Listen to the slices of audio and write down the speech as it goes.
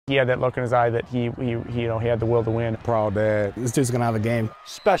he had that look in his eye that he had the will to win. Proud dad. This dude's gonna have a game.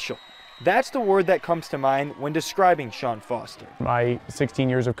 Special. That's the word that comes to mind when describing Shawn Foster. My 16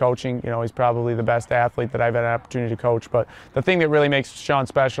 years of coaching, he's probably the best athlete that I've had an opportunity to coach. But the thing that really makes Shawn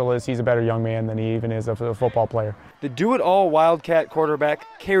special is he's a better young man than he even is a football player. The do-it-all Wildcat quarterback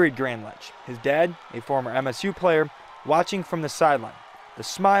carried Grand Ledge. His dad, a former MSU player, watching from the sideline. The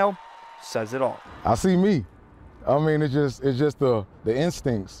smile says it all. I see me. I mean, it's just the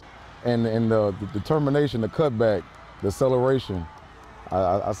instincts and the determination, the cutback, the acceleration.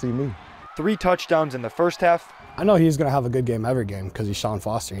 I see me. 3 touchdowns in the first half. I know he's going to have a good game every game because he's Shawn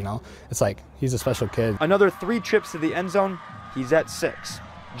Foster, It's like he's a special kid. Another 3 trips to the end zone. He's at 6.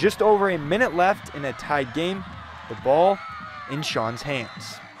 Just over a minute left in a tied game. The ball in Shawn's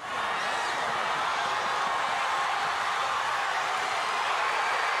hands.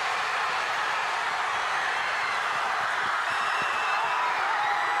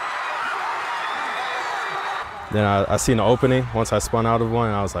 Then I seen the opening once I spun out of one,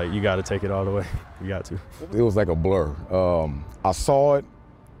 and I was like, you got to take it all the way. You got to. It was like a blur. I saw it,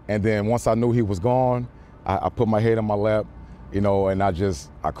 and then once I knew he was gone, I put my head in my lap, and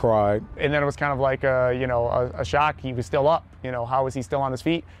I cried. And then it was kind of like a shock. He was still up. How was he still on his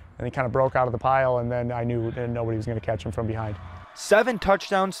feet? And he kind of broke out of the pile, and then I knew that nobody was going to catch him from behind. 7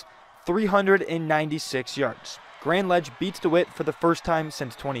 touchdowns, 396 yards. Grand Ledge beats DeWitt for the first time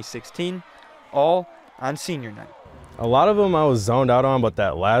since 2016, all on senior night. A lot of them I was zoned out on, but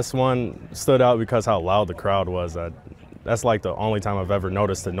that last one stood out because how loud the crowd was. That's like the only time I've ever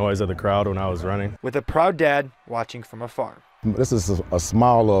noticed the noise of the crowd when I was running. With a proud dad watching from afar. This is a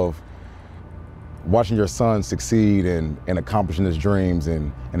smile of watching your son succeed and accomplishing his dreams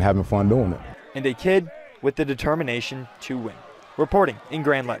and having fun doing it. And a kid with the determination to win. Reporting in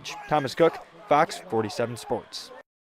Grand Ledge, Thomas Cook, Fox 47 Sports.